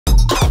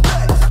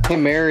Hey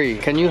Mary,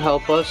 can you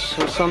help us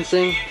with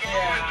something?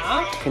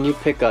 Yeah. Can you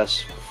pick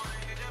us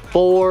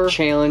 4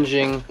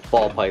 challenging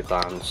ball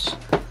pythons?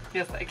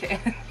 Yes, I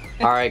can.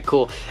 Alright,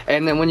 cool.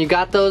 And then when you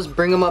got those,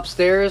 bring them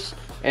upstairs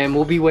and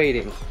we'll be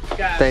waiting.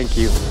 Got it. Thank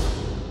you.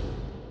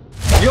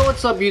 Yo,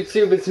 what's up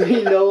YouTube? It's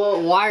me, Noah.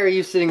 Why are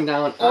you sitting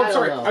down? Oh, I'm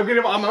sorry. I'm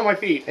on my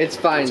feet. It's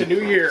fine. It's a new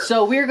year.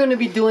 So we're going to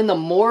be doing the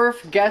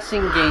Morph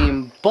guessing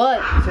game,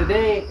 but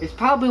today is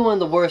probably one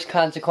of the worst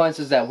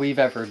consequences that we've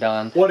ever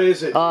done. What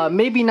is it?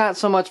 Maybe not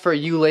so much for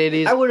you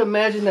ladies. I would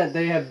imagine that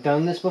they have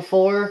done this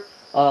before.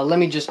 Let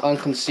me just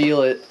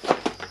unconceal it.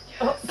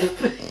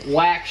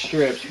 Wax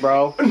strips,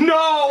 bro.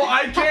 No,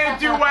 I can't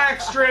do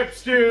wax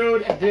strips,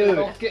 dude. Dude,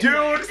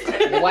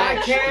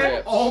 wax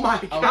strips. Oh my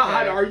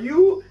God, are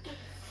you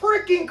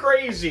freaking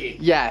crazy?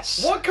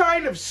 Yes. What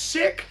kind of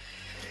sick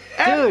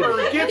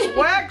ever gets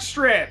wax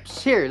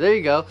strips? Here, there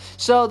you go.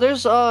 So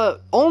there's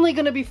only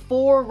gonna be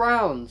 4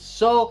 rounds.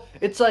 So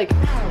it's like,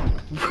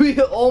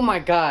 oh my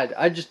God,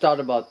 I just thought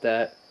about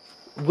that.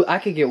 I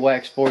could get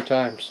waxed 4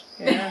 times.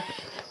 Yeah.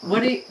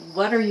 What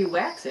are you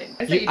waxing?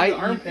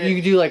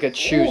 You do like a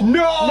choose. Oh,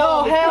 no!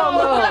 No, hell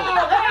no!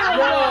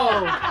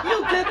 No!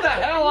 You get the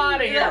hell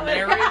out of here,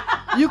 Mary!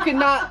 You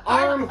cannot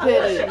armpit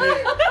it.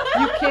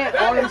 You can't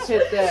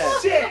armpit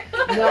that. Sick!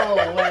 No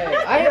way.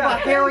 I have a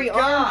hairy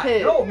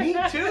armpit. No, me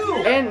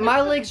too. And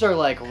my legs are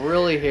like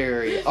really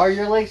hairy. Are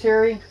your legs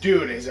hairy?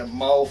 Dude is a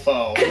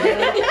mofo.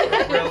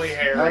 Really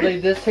hairy. Are they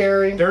this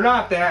hairy? They're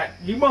not that.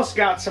 You must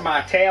got some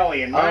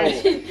Italian.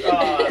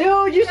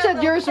 Dude, you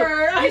said yours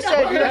were.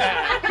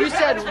 You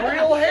said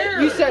real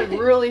hairy. You said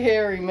really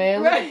hairy,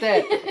 man. Look at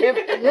that.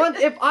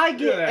 If I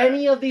get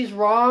any of these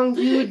wrong,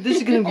 dude, this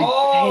is gonna be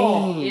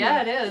pain.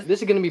 Yeah, it is.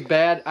 This is gonna be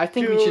bad. I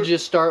think we should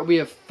just start. We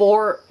have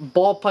 4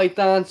 ball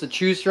pythons to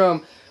choose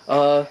from.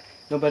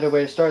 No better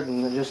way to start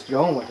than just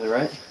going with it,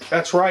 right?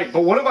 That's right.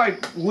 But what if I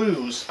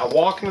lose? I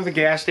walk into the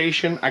gas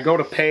station, I go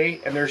to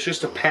pay, and there's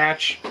just a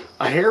patch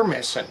of hair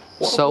missing.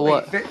 So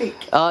what?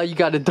 You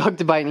got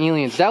abducted by an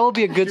alien. That will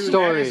be a good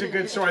story. That is a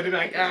good story. They'd be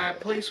like,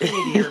 please, we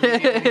need to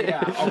hear.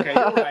 Yeah, okay,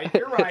 you're right.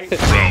 You're right.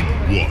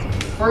 Round 1.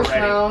 First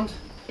round.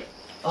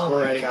 Oh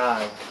my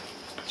God.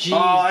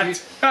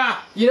 Jeez,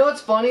 you know what's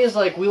funny is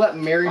like we let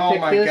Mary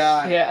pick this.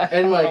 God. Yeah.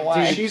 And like,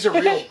 dude, she's a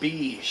real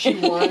bee. She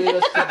wanted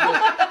us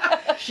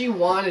to she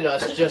wanted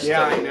us just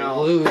to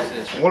lose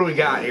this. What do we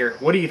got here?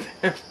 What do you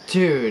think?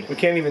 Dude. We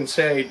can't even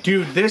say,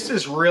 dude, this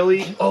is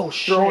really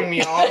throwing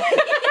me off.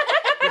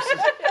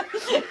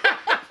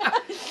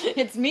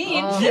 It's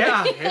mean.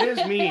 Yeah, it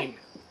is mean.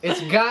 It's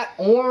got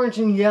orange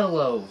and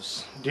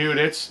yellows. Dude,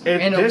 this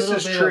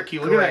is tricky.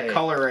 Look at that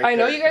color right there. I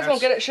know you guys won't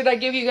get it. Should I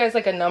give you guys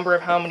like a number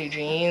of how many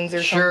jeans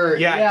or Sure.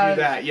 something? Yeah,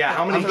 do that. Yeah,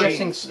 how many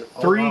jeans?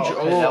 3 jeans.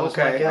 Oh,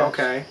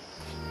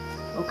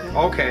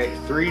 okay.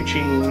 3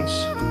 jeans.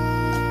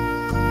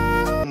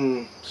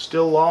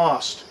 Still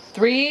lost.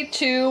 3,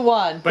 2,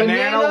 1.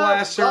 Banana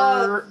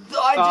lesser.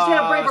 I just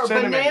had a brain fart.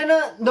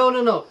 Banana.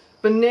 No.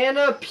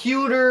 Banana,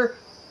 pewter.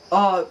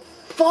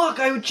 Fuck!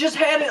 I just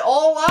had it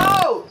all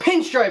out.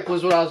 Pinstripe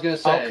was what I was gonna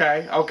say.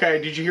 Okay.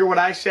 Did you hear what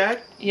I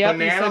said? Yep.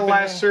 Banana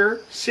lesser,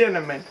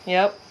 cinnamon.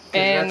 Yep.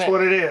 And that's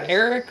what it is.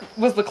 Eric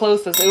was the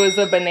closest. It was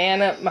a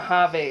banana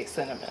Mojave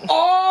cinnamon.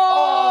 Oh!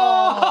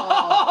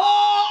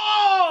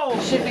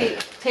 Should we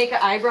take an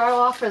eyebrow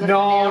off for the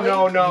No.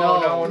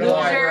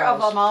 Loser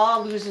of them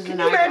all loses an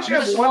eyebrow. Imagine you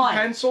have one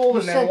pencil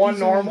and then one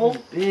normal.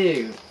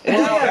 Big.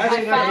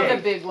 I found a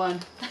big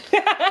one.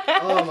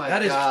 Oh my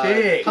God. That is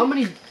big. How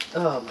many?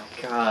 Oh my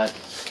God.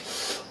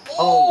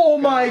 Oh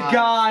my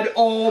God.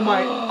 Oh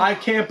my. I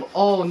can't.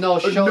 Oh no.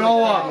 Show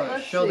Noah. the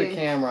camera. Show the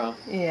camera.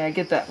 Yeah,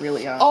 get that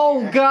really on.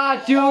 Oh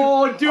God, dude.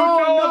 Oh, dude,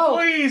 no.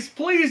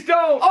 Please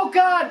don't. Oh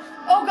God.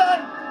 Oh God.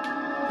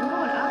 I'm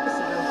going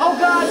opposite of Oh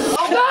God.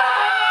 Oh God.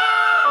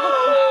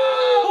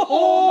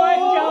 Oh my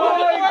God.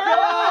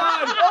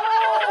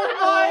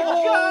 Oh my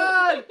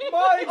God.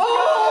 Oh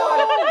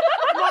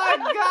my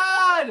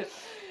God.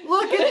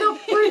 Look at the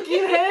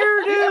freaking hair,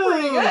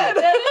 dude.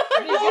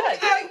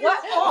 What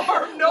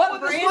arm? No,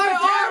 My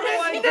arm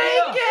is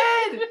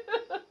naked.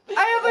 I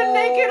have a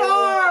naked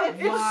arm.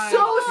 It's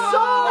so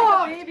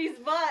soft. baby's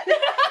butt.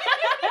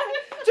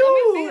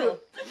 Dude,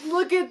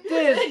 look at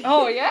this.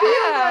 Oh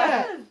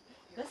yeah.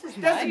 This is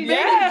That's nice.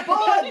 baby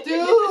butt,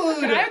 dude.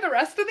 Can I have the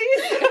rest of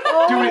these?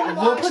 Oh, Dude, it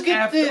looks look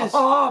at this.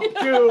 up,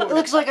 dude. It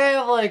looks like I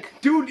have like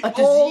Dude, a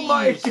oh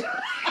my disease.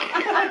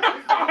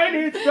 God.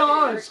 It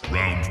does.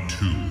 Round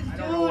 2. I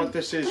don't know what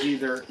this is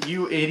either.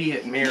 You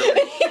idiot, Mary.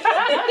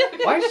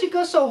 Why does she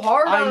go so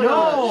hard on I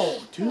know,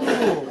 us? dude.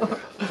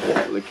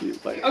 Look at you,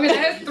 Okay, that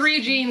has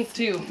 3 jeans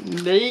too.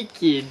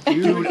 naked,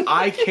 dude. Dude,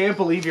 I can't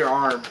believe your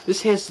arm.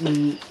 This has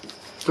 3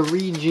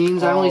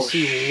 jeans. I only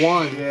see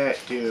 1. Shit,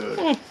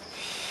 dude.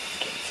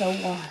 So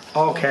warm.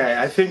 Okay,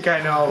 I think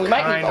I know We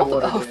might kind need of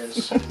both what of it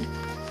is.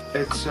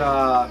 It's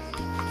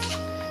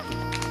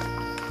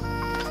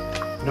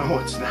no,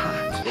 it's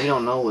not. We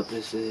don't know what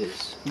this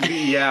is.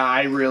 Yeah,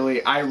 I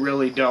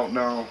really don't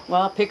know.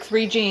 Well, pick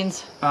 3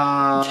 jeans.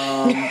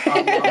 Alright,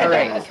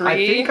 3. I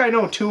think I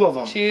know 2 of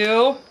them.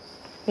 2,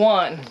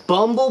 1.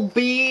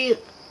 Bumblebee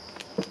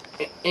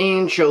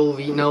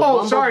Anchovy. No.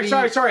 Oh, sorry.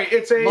 Bumblebee,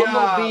 It's a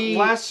Bumblebee,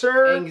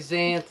 lesser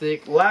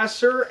Axanthic.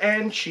 lesser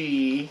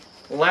enchi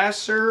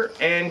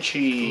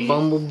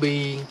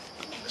Bumblebee.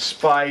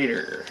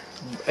 spider.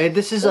 And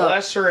this is a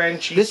lesser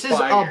enchi This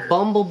spider. is a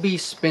Bumblebee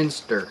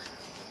spinster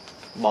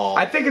ball.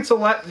 I think it's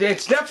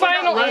it's definitely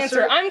Final not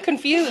answer. I'm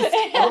confused.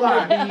 Hold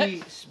on.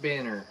 Bumblebee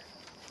spinner.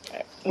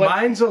 What?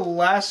 Mine's a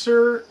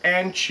lesser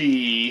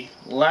enchi.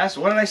 What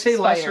did I say?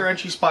 Spider. Lesser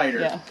enchi spider.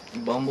 Yeah.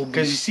 Bumblebee.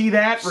 Because you see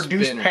that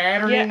reduced Spinner.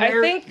 pattern Yeah, in I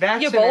there? think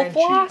That's you an both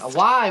enchi. lost.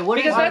 Why? What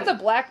Because is that's it? a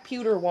black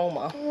pewter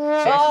woma.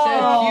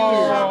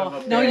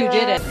 Oh, no, you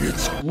didn't.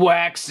 It's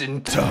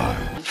waxing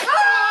time.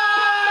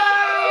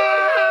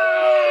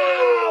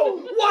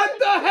 Oh! What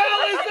the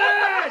hell is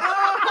that?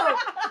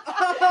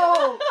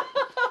 Oh,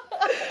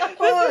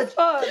 This is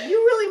fun. you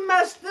really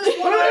messed this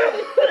one up.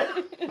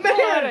 A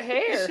lot of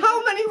hair.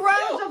 How many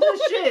rounds of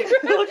this shit?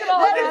 Look at all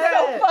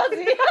That that.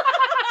 is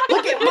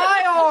Look at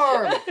my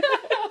arm.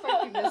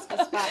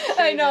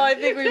 I know, I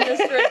think we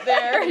missed right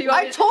there.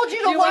 I told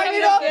you to line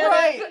it up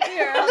right.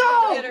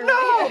 No,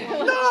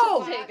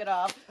 no. Take it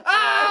off.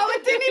 Oh,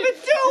 it didn't even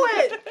do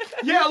it.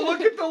 Yeah,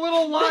 look at the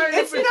little line.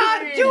 It's in not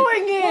between.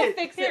 doing We'll it.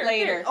 fix it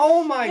later.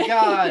 Oh my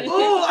god.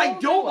 Oh, I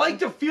don't like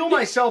to feel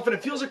myself, and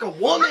it feels like a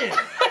woman. You know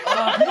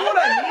what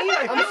I mean?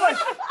 I feel like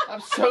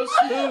I'm so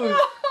smooth. I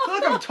feel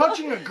like I'm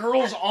touching a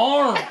girl's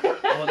arm.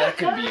 Oh, that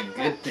could be a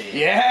good thing.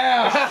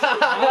 Yeah.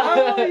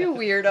 Oh, you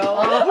weirdo.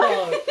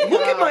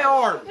 Look at my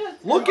arm.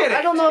 Look at it.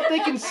 I don't know if they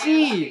can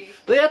see.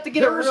 They have to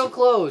get it real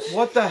close.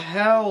 What the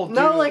hell, dude?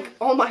 No, like,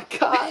 oh my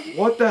god.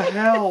 What the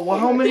hell? Well,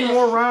 how many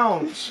more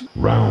rounds?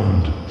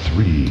 Round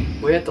 3.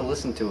 We have to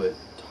listen to it.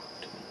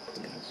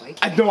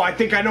 No, I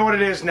think I know what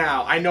it is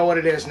now. I know what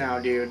it is now,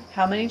 dude.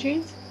 How many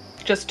jeans?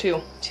 Just 2.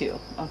 2.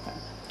 Okay.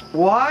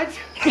 What?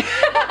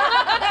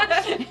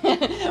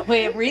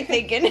 Wait, I'm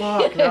rethinking.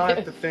 Fuck, now I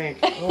have to think.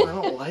 Oh, I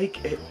don't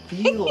like it. It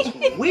feels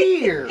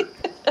weird.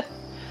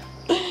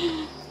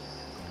 I'm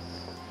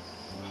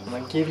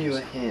gonna give you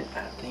a hint.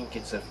 I think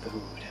it's a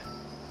food.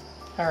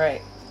 All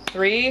right.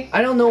 3.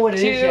 I don't know what it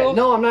is 2. yet.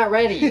 No, I'm not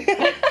ready.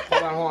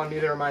 Hold on.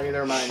 Neither am I.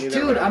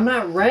 Dude, I'm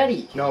not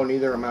ready. No,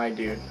 neither am I,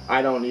 dude.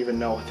 I don't even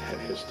know what that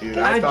is, dude.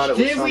 I thought it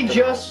was Did we something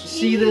just else.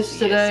 see this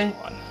today?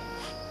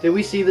 Did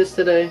we see this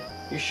today?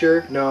 You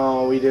sure?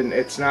 No, we didn't.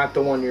 It's not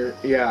the one you're...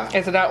 Yeah.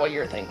 It's not what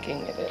you're thinking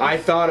it is. I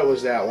thought it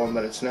was that one,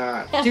 but it's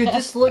not. Dude,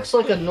 this looks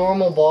like a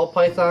normal ball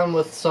python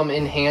with some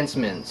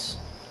enhancements.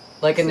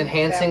 Like an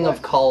enhancing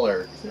of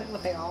color. Isn't that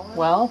what they all are?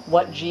 Well,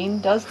 what gene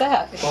does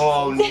that?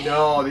 Oh,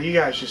 no. You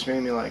guys just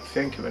made me, like,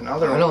 think of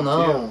another one, I don't too.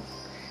 know.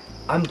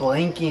 I'm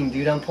blanking,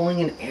 dude. I'm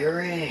pulling an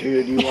Eric.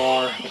 Dude, you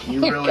are.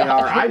 You really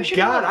are. I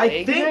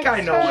think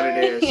I know what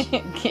it is.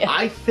 Yeah.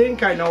 I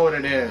think I know what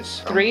it is.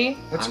 3.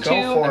 Let's I'm go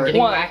two, for I'm it.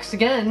 getting One. waxed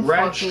again.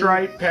 Red Fucking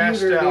stripe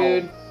pastel.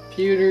 Pewter, dude.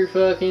 Pewter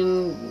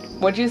fucking...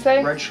 What'd you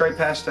say? Red stripe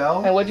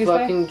pastel? And what'd you say?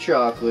 Fucking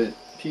chocolate.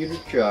 Pewter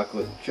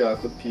chocolate.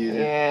 Chocolate pewter.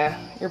 Yeah,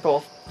 you're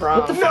both wrong.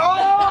 What the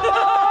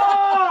No!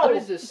 What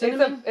is this?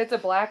 Cinnamon? It's a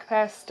black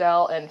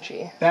pastel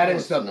enchi. That No,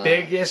 is it's the not.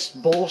 biggest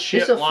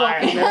bullshit This is a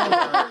lie. fucking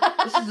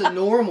normal. This is a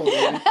normal,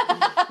 dude. Look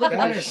That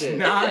at this is shit.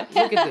 not.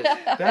 Look at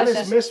this. That is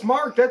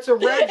mismarked. That's a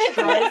red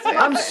stripe.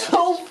 I'm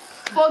so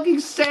fucking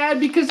sad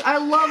because I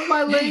love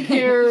my leg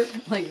hair.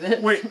 Like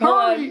this. Wait.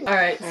 Hurry.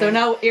 Alright, so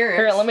now Eric.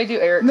 Here, let me do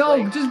Eric's No,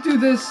 leg. just do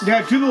this.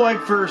 Yeah, do the leg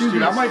first,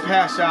 dude. I this. might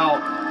pass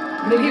out.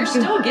 You're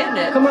still getting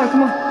it. Come on,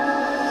 come on.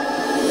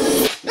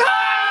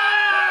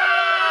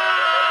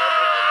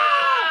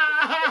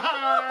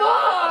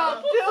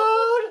 Fuck,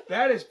 dude.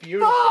 That is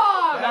beautiful.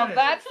 Fuck. Now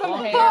that's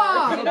some hair.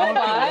 Fuck. You know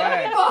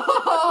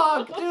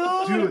what? Fuck,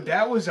 dude. Dude,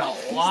 that was a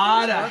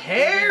lot of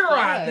hair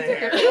on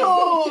there.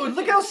 Dude,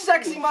 look how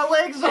sexy my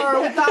legs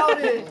are without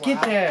it.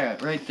 Get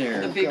that right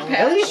there. The big At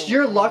patch. least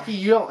you're lucky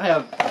you don't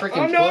have freaking.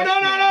 Oh, no, no,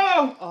 no, no,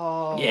 no.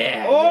 Oh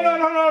yeah. Oh, no,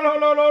 no, no, no,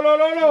 no, no, no,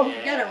 no, no.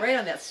 You got it right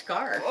on that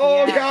scar.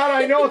 Oh, God,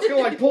 I know it's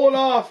going to, like, pull it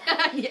off.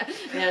 Yeah,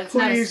 it's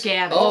not a Please.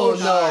 scab. Oh,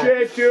 It's no.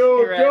 Shit, dude.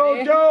 You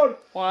ready? Dude.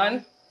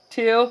 1,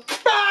 2.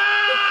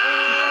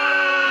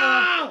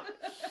 Ah!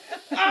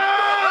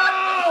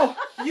 Ow!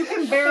 You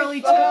can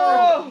barely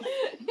Oh!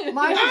 tell.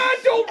 Mine Ah,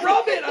 don't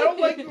rub it. I don't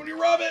like when you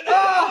rub it.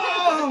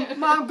 Oh!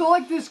 Mom, go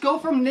like this. Go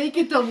from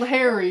naked to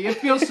hairy. It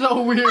feels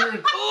so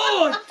weird.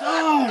 Oh, it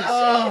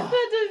does.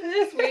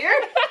 It's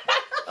weird.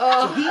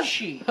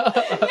 Hishi.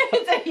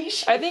 It's a he.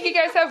 I think you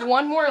guys have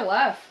one more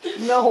left.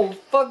 No,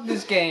 fuck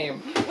this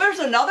game. There's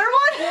another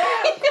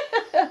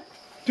one?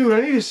 Dude,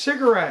 I need a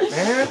cigarette,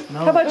 man. No,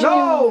 How about you?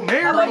 No,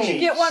 Mary. about you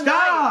get one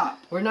Stop.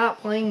 we're not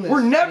playing this.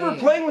 We're never game.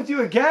 playing with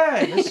you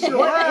again. This is the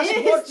What last.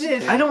 is What's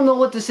this? I don't know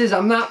what this is.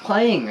 I'm not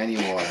playing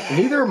anymore.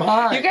 Neither am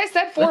I. You guys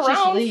said 4 Let's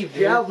just rounds. leave,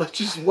 dude. Yeah, let's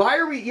just. Why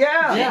are we?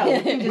 Yeah. Yeah.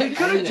 We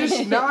could have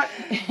just not.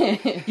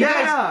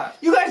 Yeah.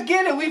 You guys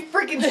get it. We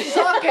freaking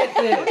suck at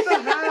this.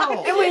 What the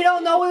hell? And we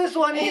don't know this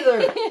one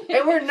either.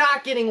 And we're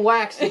not getting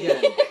waxed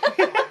again.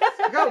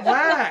 I got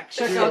waxed.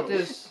 Check out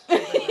this.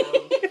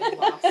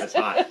 That's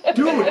hot.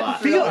 Dude, Hot.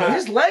 feel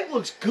his leg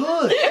looks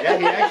good. Yeah,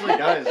 he actually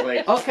does.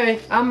 Like, Okay,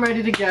 I'm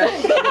ready to guess.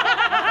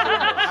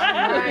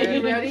 I'm ready.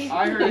 you ready?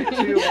 I heard it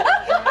too.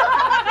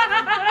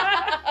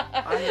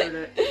 I heard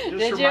it. Just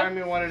Did you? remind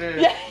me what it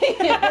is.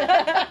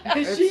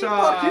 She It's,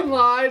 fucking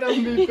lied.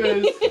 I'm be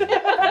pissed.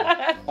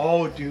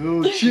 Oh,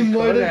 dude. She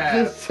might could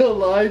have just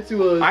lied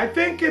to us. I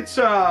think it's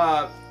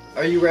Are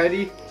you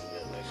ready?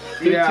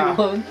 3, yeah,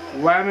 2, 1.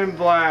 Lemon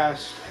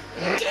Blast.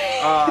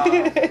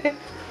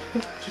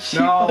 She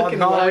No, fucking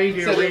no, lied,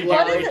 redo, said it redo,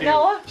 loud. What is it,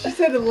 Noah? She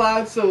said it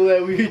loud so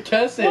that we could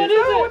guess it. What is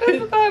it? What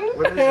is it then?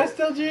 What is it?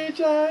 Pastel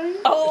GHI.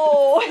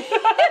 Oh,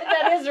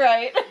 that is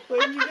right.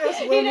 Like you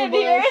guessed You Lemon didn't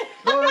hear Blast. it?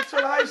 No, that's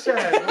what I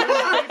said.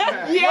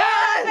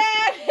 Yes!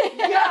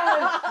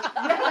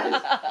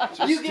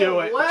 Just You do get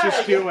it. whacked.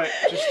 Just do it.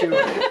 Just do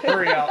it.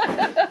 Hurry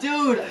up.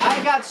 Dude,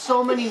 I got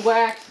so many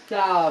wax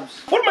jobs.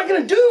 What am I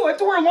gonna do? I have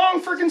to wear long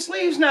freaking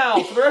sleeves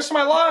now for the rest of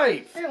my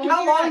life.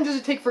 How long does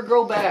it take for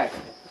grow back?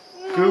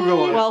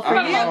 Google it. Well, I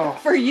don't know.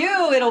 for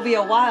you, it'll be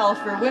a while.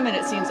 For women,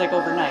 it seems like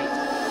overnight.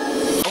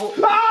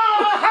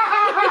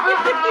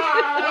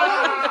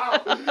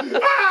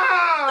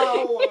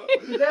 Ow!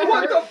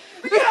 What the?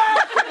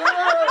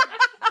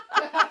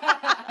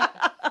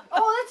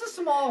 Oh, that's a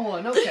small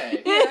one.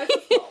 Okay.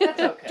 That's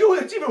okay.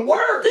 Dude, it's even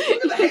worse.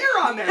 Look at the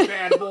hair on that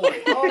bad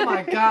boy. Oh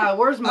my god,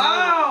 where's my...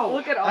 Ow!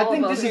 Look at all I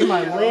think of this them. is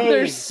my leg.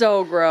 They're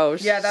so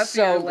gross. Yeah, that's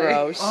so your leg.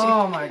 gross.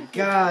 Oh my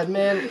god,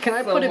 man. Can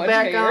I So put it much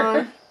back hair.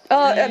 on?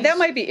 That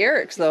might be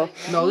Eric's though.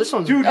 No, this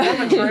one's... Dude, you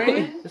have a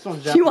train? This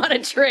one's... You want to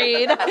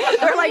trade?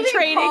 They're like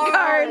trading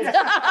cards.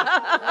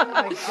 Oh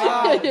my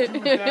god. Dude,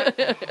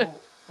 that-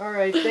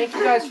 Alright, thank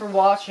you guys for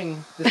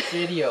watching this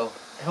video.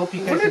 I hope you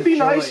guys Wouldn't it be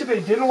enjoyed. nice if they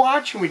didn't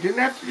watch and we didn't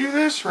have to do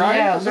this, right?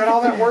 Yeah, Is that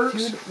look how at that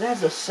works? Dude,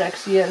 that's a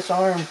sexy ass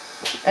arm.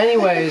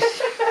 Anyways,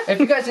 if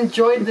you guys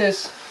enjoyed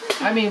this,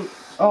 I mean,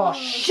 oh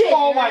shit!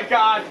 Oh my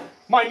god!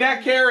 My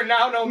neck hair and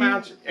now no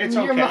mounts. It's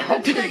Your okay.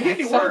 monster. It can't get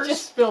any So I worse.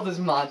 just spilled his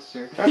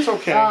monster. That's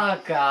okay. Oh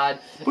god.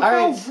 Look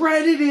how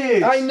red it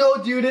is. I know,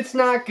 dude. It's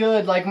not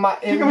good. Like my. I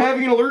think I'm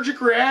having an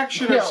allergic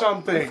reaction or Yeah.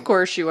 something. Of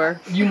course you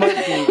are. You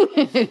might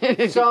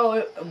be.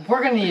 So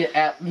we're gonna need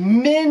at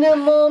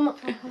minimum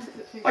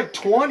Like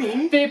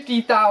 20.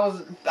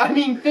 50,000. I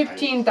mean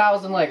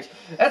 15,000 likes.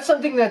 That's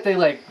something that they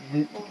like.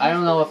 I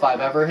don't know if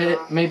I've ever hit.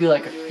 Maybe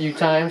like a few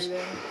times.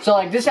 So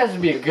like this has to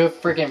be a good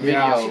freaking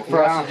video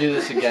for us to do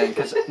this again,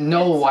 because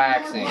no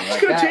waxing. It's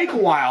Like gonna that. take a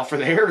while for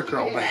the hair to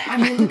grow back. I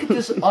mean, look at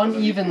this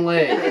uneven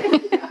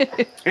leg.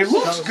 It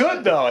looks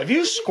good though. If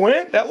you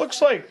squint, that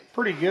looks like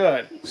pretty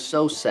good.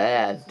 So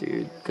sad,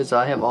 dude, because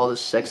I have all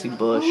this sexy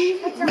bush.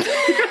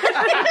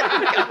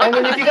 And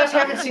then if you guys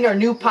haven't seen our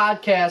new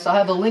podcast, I'll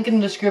have a link in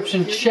the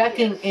description,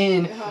 checking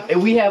in.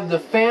 And we have the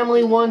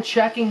family one,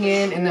 checking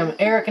in, and then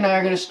Eric and I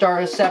are going to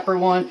start a separate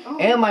one,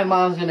 and my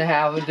mom's going to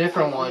have a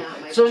different one.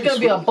 So there's going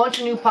to be a bunch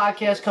of new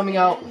podcasts coming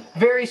out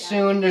very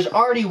soon. There's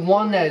already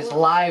one that is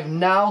live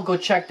now. Go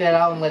check that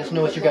out and let us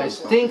know what you guys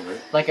think.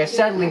 Like I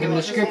said, link in the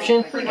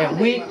description, and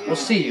we will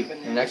see you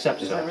in the next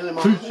episode.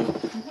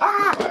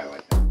 Peace.